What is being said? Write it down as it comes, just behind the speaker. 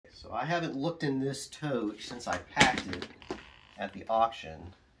So I haven't looked in this tote since I packed it at the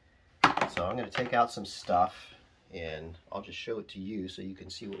auction. So I'm going to take out some stuff and I'll just show it to you so you can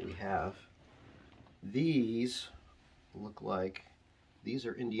see what we have. These look like, these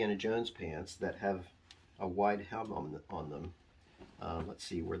are Indiana Jones pants that have a wide hem on them. Let's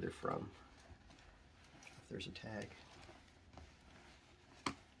see where they're from. If there's a tag.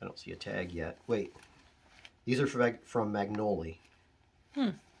 I don't see a tag yet. Wait, these are from Magnolia.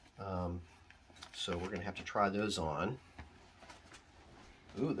 So we're going to have to try those on.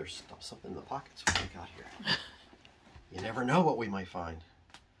 Ooh, there's something in the pockets. What do we got here? You never know what we might find.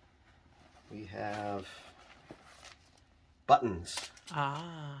 We have buttons.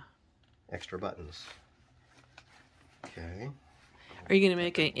 Ah. Extra buttons. Okay. Are you going to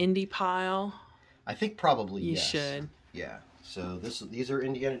make an indie pile? I think probably yes. You should. Yeah. So these are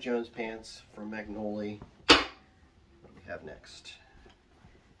Indiana Jones pants from Magnolia. What do we have next?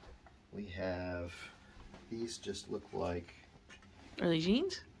 We have, these just look like... Are they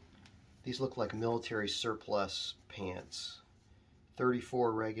jeans? These look like military surplus pants.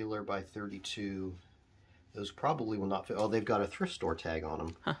 34 regular by 32. Those probably will not fit. Oh, they've got a thrift store tag on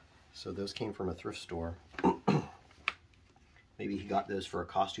them. Huh. So those came from a thrift store. Maybe he got those for a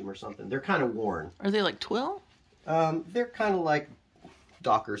costume or something. They're kind of worn. Are they like twill? They're kind of like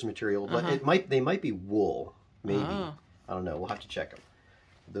Dockers material, but they might be wool. Maybe. I don't know. We'll have to check them.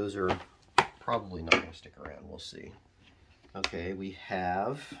 Those are probably not going to stick around. We'll see. Okay, we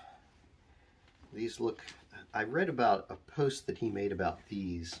have... These look... I read about a post that he made about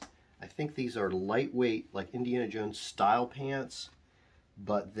these. I think these are lightweight, like Indiana Jones style pants,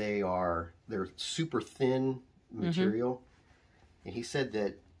 but they're super thin material. And he said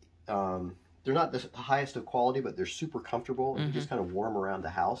that they're not the highest of quality, but they're super comfortable and you just kind of warm around the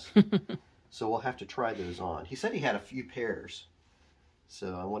house. So we'll have to try those on. He said he had a few pairs,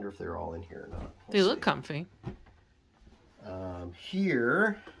 so I wonder if they're all in here or not. They look comfy.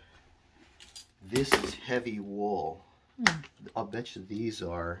 Here, this is heavy wool. I'll bet you these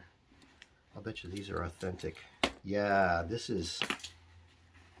are authentic. Yeah, this is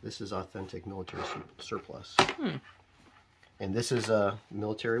authentic military surplus. And this is a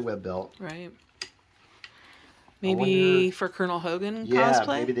military web belt. Right. Maybe for Colonel Hogan cosplay? Yeah,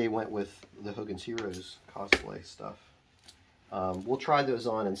 maybe they went with the Hogan's Heroes cosplay stuff. We'll try those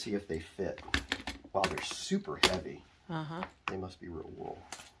on and see if they fit. Wow, they're super heavy. They must be real wool.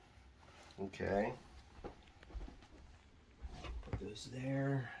 Okay. Put those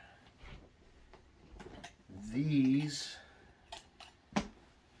there. These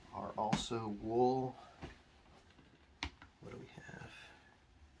are also wool. What do we have?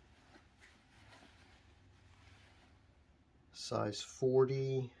 Size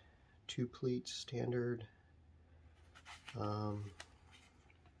 40, 2 pleats, standard.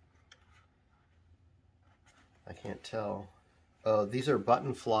 I can't tell. Oh, these are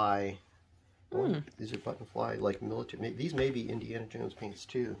button fly. These are button fly, like military. These may be Indiana Jones pants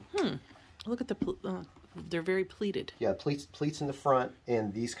too. Look at the, they're very pleated. Yeah, pleats in the front,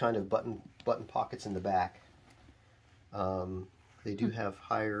 and these kind of button pockets in the back. They do have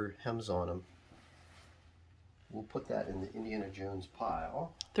higher hems on them. We'll put that in the Indiana Jones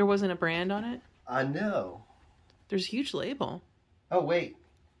pile. There wasn't a brand on it? I know. There's a huge label. Oh, wait.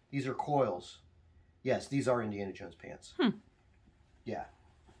 These are coils. Yes, these are Indiana Jones pants. Yeah.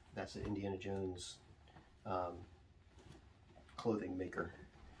 That's the Indiana Jones clothing maker.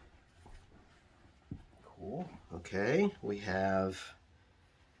 Cool. Okay. We have...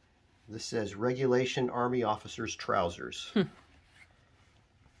 This says Regulation Army Officers Trousers.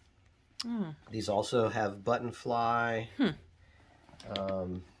 These also have button fly.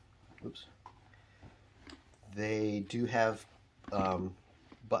 Oops. They do have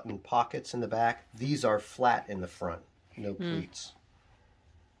button pockets in the back. These are flat in the front, no pleats.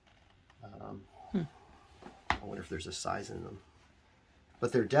 I wonder if there's a size in them.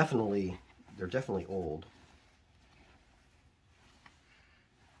 But they're definitely old.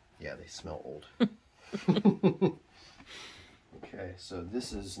 Yeah, they smell old. Okay, so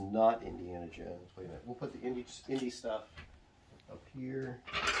this is not Indiana Jones. Wait a minute. We'll put the indie stuff up here.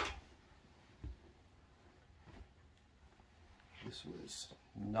 This was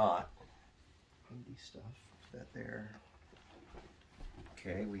not indie stuff. Put that there.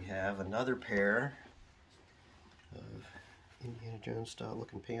 Okay, we have another pair of Indiana Jones style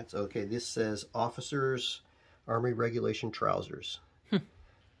looking pants. Okay, this says Officers Army Regulation Trousers.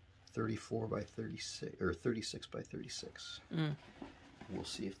 34 by 36 or 36 by 36. We'll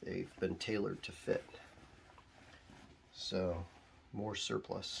see if they've been tailored to fit. So, more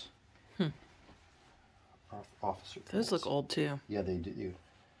surplus. Officer pants. Those look old too. Yeah, they do.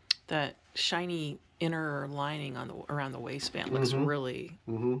 That shiny inner lining on around the waistband looks really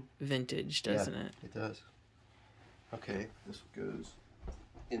vintage, doesn't it? It does. Okay, this goes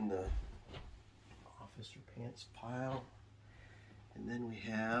in the officer pants pile. And then we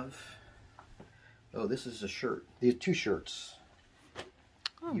have, oh, this is a shirt. These 2 shirts.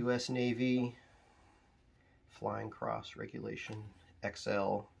 Oh. U.S. Navy, Flying Cross Regulation,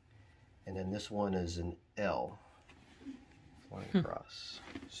 XL. And then this one is an L, Flying Cross.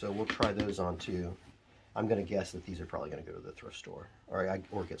 So we'll try those on too. I'm going to guess that these are probably going to go to the thrift store. Or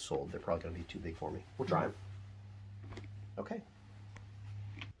get sold. They're probably going to be too big for me. We'll try them. Okay.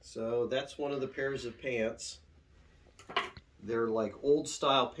 So that's one of the pairs of pants. They're like old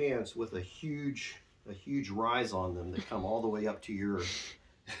style pants with a huge rise on them that come all the way up to your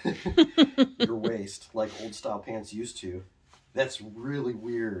your waist, like old style pants used to. That's really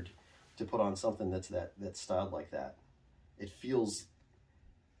weird to put on something that's styled like that. It feels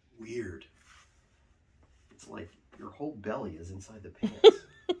weird. It's like your whole belly is inside the pants.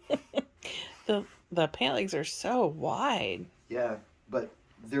 The pant legs are so wide. Yeah, but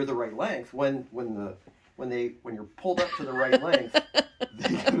they're the right length. When you're pulled up to the right length,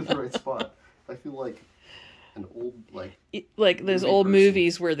 they go to the right spot. I feel like an old like those old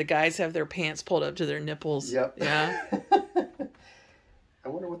movies where the guys have their pants pulled up to their nipples. Yep. Yeah. I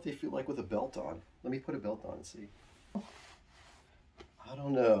wonder what they feel like with a belt on. Let me put a belt on and see. I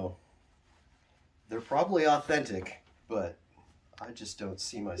don't know. They're probably authentic, but I just don't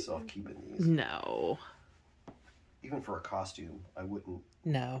see myself keeping these. No. Even for a costume, I wouldn't.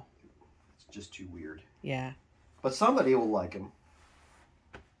 No. It's just too weird. Yeah. But somebody will like them.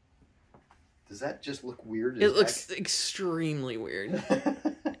 Does that just look weird? It looks extremely weird.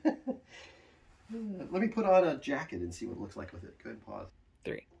 Let me put on a jacket and see what it looks like with it. Go ahead and pause.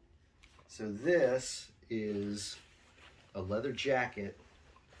 3. So this is a leather jacket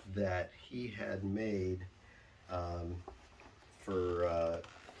that he had made for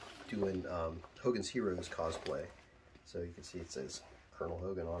doing Hogan's Heroes cosplay. So you can see it says Colonel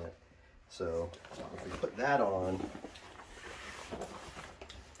Hogan on it. So if we put that on,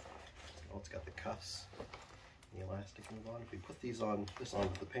 oh, it's got the cuffs, the elastic move on. If we put this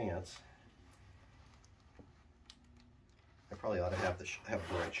onto the pants, I probably ought to have the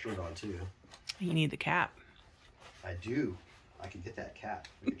right shirt on too. You need the cap. I do. I could get that cap.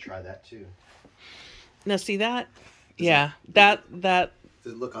 We could try that too. Now see that? Does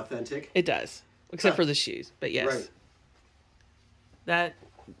it look authentic? It does, except for the shoes. But yes, right. That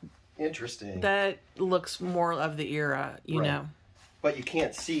interesting. That looks more of the era, you know. But you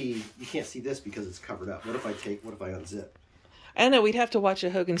can't see this because it's covered up. What if I unzip? I don't know. We'd have to watch a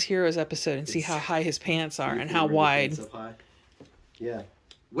Hogan's Heroes episode and see how high his pants are and how wide. Up high? Yeah.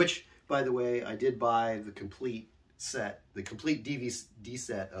 Which, by the way, I did buy the complete set, the complete DVD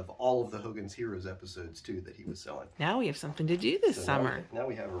set of all of the Hogan's Heroes episodes too that he was selling. Now we have something to do this summer. Now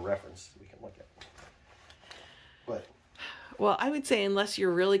we have a reference we can look at. But well, I would say unless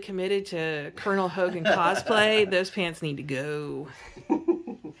you're really committed to Colonel Hogan cosplay, those pants need to go.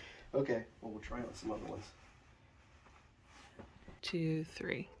 Okay, well, we'll try on some other ones. 2,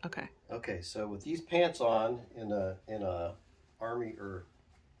 3. Okay. Okay, so with these pants on in a army, or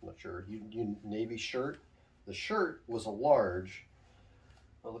I'm not sure, Navy shirt. The shirt was a large.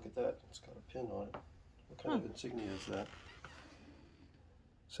 Oh, look at that! It's got a pin on it. What kind of insignia is that?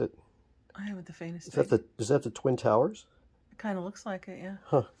 Is it? I haven't the faintest. Is that the Twin Towers? It kind of looks like it, yeah.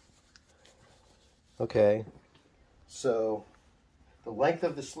 Huh. Okay. So the length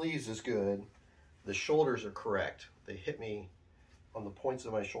of the sleeves is good. The shoulders are correct. They hit me on the points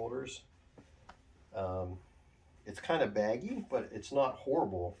of my shoulders. It's kind of baggy, but it's not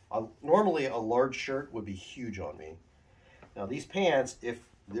horrible. Normally a large shirt would be huge on me. Now these pants, if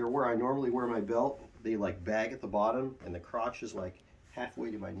they're where I normally wear my belt, they like bag at the bottom and the crotch is like halfway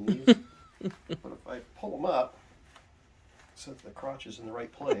to my knees. But if I pull them up so that the crotch is in the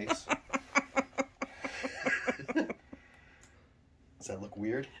right place. Does that look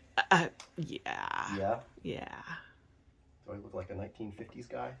weird? Yeah. Yeah? Yeah. Do I look like a 1950s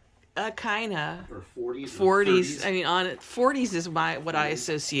guy? Kinda. Or 40s? 40s. I mean, 40s is what I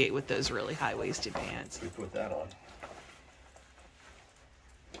associate with those really high-waisted pants. We put that on.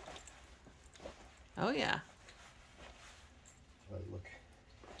 Oh yeah. Do I look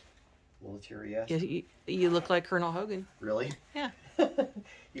military-esque? You look like Colonel Hogan. Really? Yeah.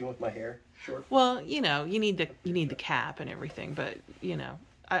 Even with my hair short? Well, you know, you need the cap and everything, but you know,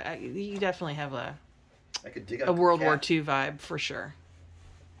 you definitely have a World War II vibe for sure.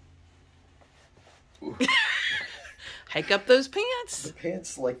 Hike up those pants. The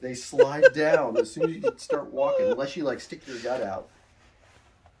pants, like, they slide down as soon as you start walking, unless you like stick your gut out.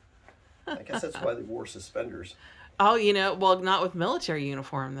 I guess that's why they wore suspenders. Oh, well, not with military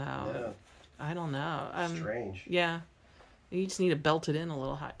uniform, though. Yeah. I don't know. Strange. Yeah. You just need to belt it in a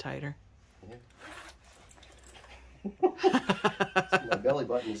little tighter. Yeah. So my belly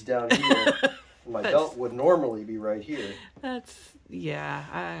button is down here. My belt would normally be right here. It's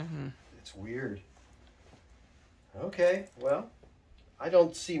weird. Okay, well, I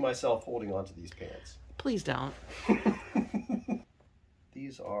don't see myself holding on to these pants. Please don't.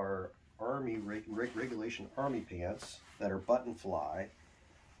 These are Army regulation Army pants that are button fly.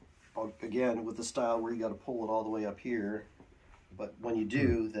 Again, with the style where you got to pull it all the way up here. But when you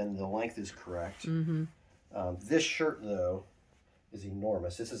do, then the length is correct. Mm-hmm. This shirt, though, is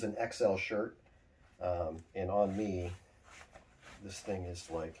enormous. This is an XL shirt. And on me, this thing is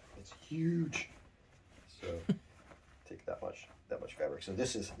like, it's huge. So take that much fabric. So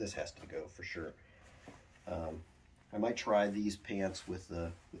this has to go for sure. I might try these pants with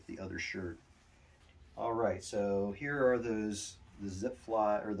the other shirt. All right, so here are the zip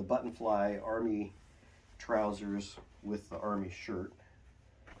fly or the button fly Army trousers with the Army shirt.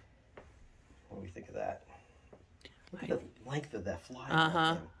 What do we think of that? Look at the length of that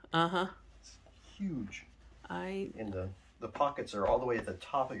fly. It's huge. And the pockets are all the way at the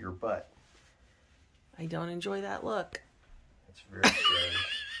top of your butt. I don't enjoy that look. It's very strange.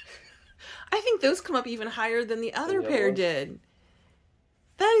 I think those come up even higher than the other pair did.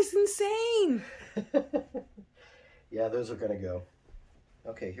 That is insane. Yeah, those are going to go.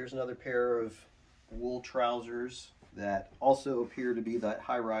 Okay, here's another pair of wool trousers that also appear to be that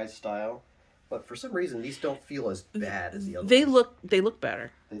high-rise style. But for some reason, these don't feel as bad as the other ones. They look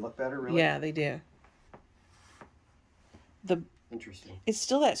better. They look better, really? Yeah, they do. Interesting. It's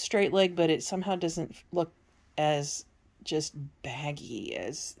still that straight leg, but it somehow doesn't look as just baggy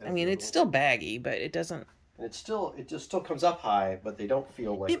as... I mean, it's still baggy, but it doesn't... And it just still comes up high, but they don't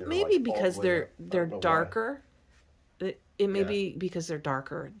feel like they're maybe like because they're darker. It may Yeah. be because they're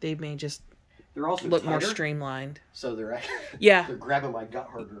darker. They may just they're also look tighter, more streamlined. So they're actually, Yeah. they're grabbing my gut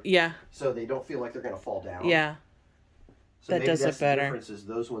harder. Yeah. So they don't feel like they're going to fall down. Yeah. So that does look better. The difference is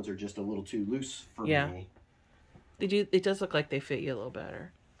those ones are just a little too loose for me. They do. It does look like they fit you a little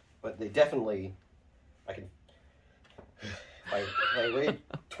better. But they definitely, if I weighed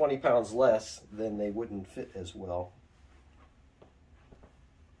 20 pounds less, then they wouldn't fit as well.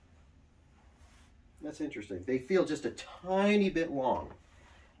 That's interesting. They feel just a tiny bit long,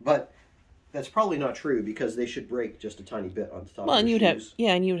 but that's probably not true because they should break just a tiny bit on the top. Well, of and your shoes.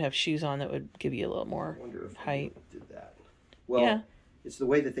 and you would have shoes on that would give you a little more height. Did that? Well, it's the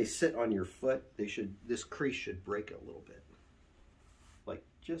way that they sit on your foot. This crease should break a little bit, like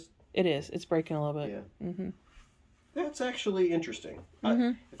just. It is. It's breaking a little bit. Yeah. Mm-hmm. That's actually interesting.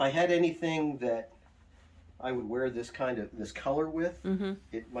 Mm-hmm. If I had anything that I would wear this color with,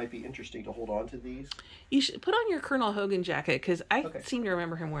 it might be interesting to hold on to these. You should put on your Colonel Hogan jacket because I seem to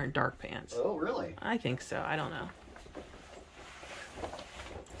remember him wearing dark pants. Oh, really? I think so. I don't know.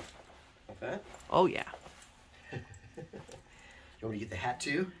 Like that? Oh, yeah. You want me to get the hat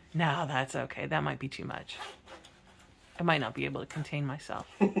too? No, that's okay. That might be too much. I might not be able to contain myself.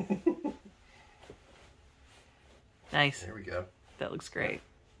 Nice. There we go. That looks great.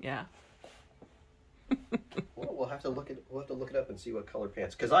 Yeah. Well, we'll have to look it up and see what color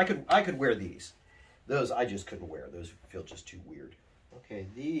pants. Because I could wear these. Those I just couldn't wear. Those feel just too weird. Okay,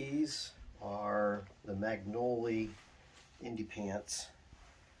 these are the Magnolia Indy pants.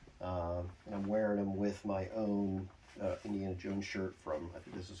 And I'm wearing them with my own Indiana Jones shirt from, I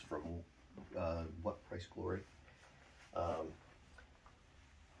think this is from What Price Glory. The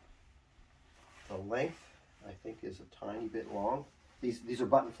length, I think, is a tiny bit long. These are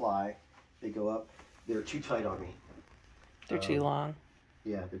button fly. They go up. They're too tight on me. They're too long.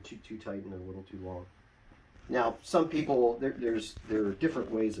 Yeah, they're too tight and a little too long. Now, some people, there are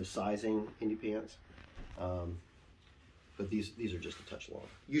different ways of sizing Indy pants. But these are just a touch long.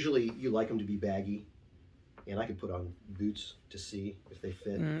 Usually you like them to be baggy. And I could put on boots to see if they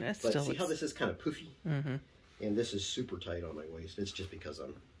fit. But see how this is kind of poofy? Mm-hmm. And this is super tight on my waist. It's just because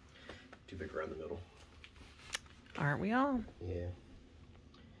I'm too big around the middle. Aren't we all? Yeah.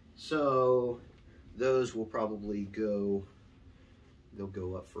 So those will probably they'll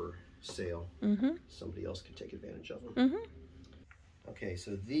go up for sale. Somebody else can take advantage of them. Okay,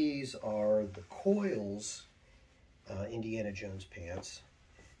 so these are the Coils Indiana Jones pants.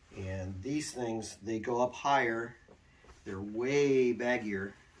 And these things, they go up higher. They're way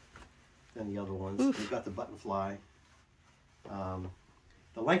baggier than the other ones. They've got the button fly.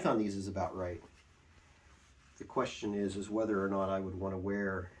 The length on these is about right. The question is whether or not I would want to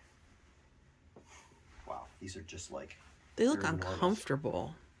wear... Wow, these are just like... They look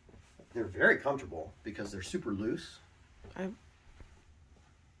uncomfortable. They're very comfortable because they're super loose.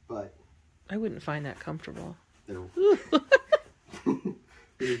 But I wouldn't find that comfortable. They're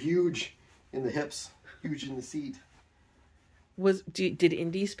they're huge in the hips, huge in the seat. Did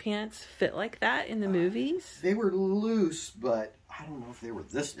Indy's pants fit like that in the movies? They were loose, but I don't know if they were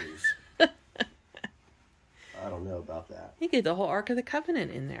this loose. I don't know about that. You get the whole Ark of the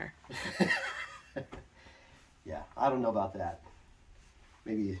Covenant in there. Yeah, I don't know about that.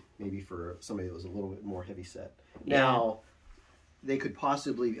 Maybe for somebody that was a little bit more heavy set. Yeah. Now, I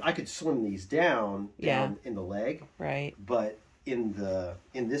could slim these down in the leg. Right. But in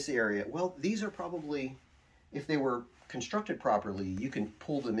this area, well, these are probably, if they were constructed properly, you can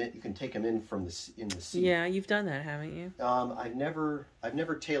pull them in. You can take them in from the seat. Yeah, you've done that, haven't you? I've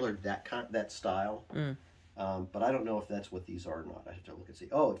never tailored that style. But I don't know if that's what these are or not. I have to look and see.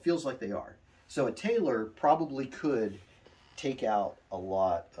 Oh, it feels like they are. So a tailor probably could take out a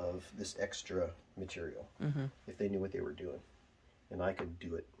lot of this extra material if they knew what they were doing. And I could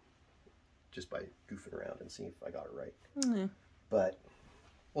do it just by goofing around and seeing if I got it right. But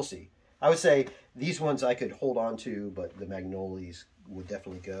we'll see. I would say these ones I could hold on to, but the Magnolias would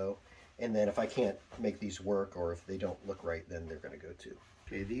definitely go. And then if I can't make these work or if they don't look right, then they're going to go too.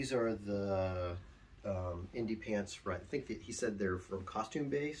 Okay, these are the Indy pants. Right, I think he said they're from Costume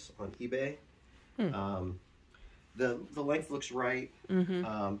Base on eBay. The length looks right.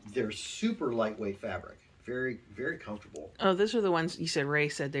 They're super lightweight fabric. Very, very comfortable. Oh, those are the ones you said Ray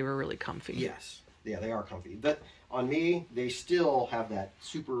said they were really comfy. Yes. Yeah, they are comfy. But on me, they still have that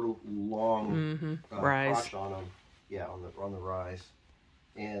super long crotch on them. Yeah, on the rise.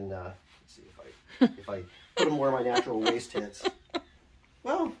 And let's see if I put them where my natural waist hits.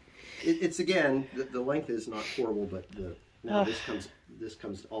 Well, it's again, the length is not horrible, but this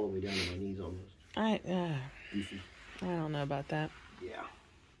comes all the way down to my knees almost. Goofy. I don't know about that. Yeah.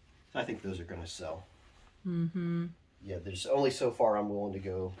 I think those are going to sell. Yeah, there's only so far I'm willing to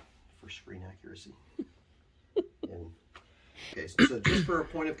go for screen accuracy. Okay, so just for a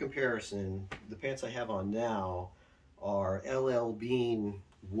point of comparison, the pants I have on now are LL Bean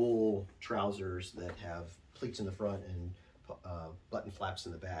wool trousers that have pleats in the front and button flaps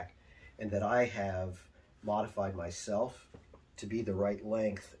in the back, and that I have modified myself to be the right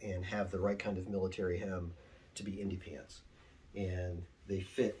length and have the right kind of military hem to be Indy pants. And they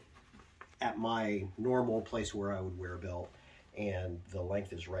fit at my normal place where I would wear a belt, and the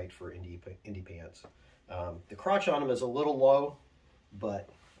length is right for Indy pants. The crotch on them is a little low, but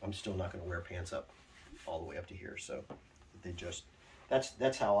I'm still not going to wear pants up all the way up to here. So they just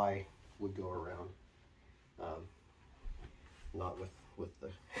that's how I would go around. Not with the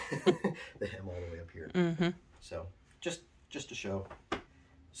the hem all the way up here. So just to show.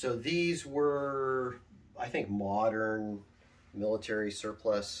 So these were, I think, modern military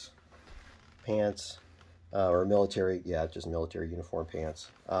surplus pants. Or military, just military uniform pants.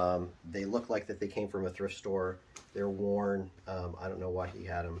 They look like that they came from a thrift store. They're worn. I don't know why he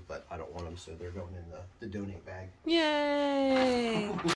had them, but I don't want them, so they're going in the donate bag. Yay!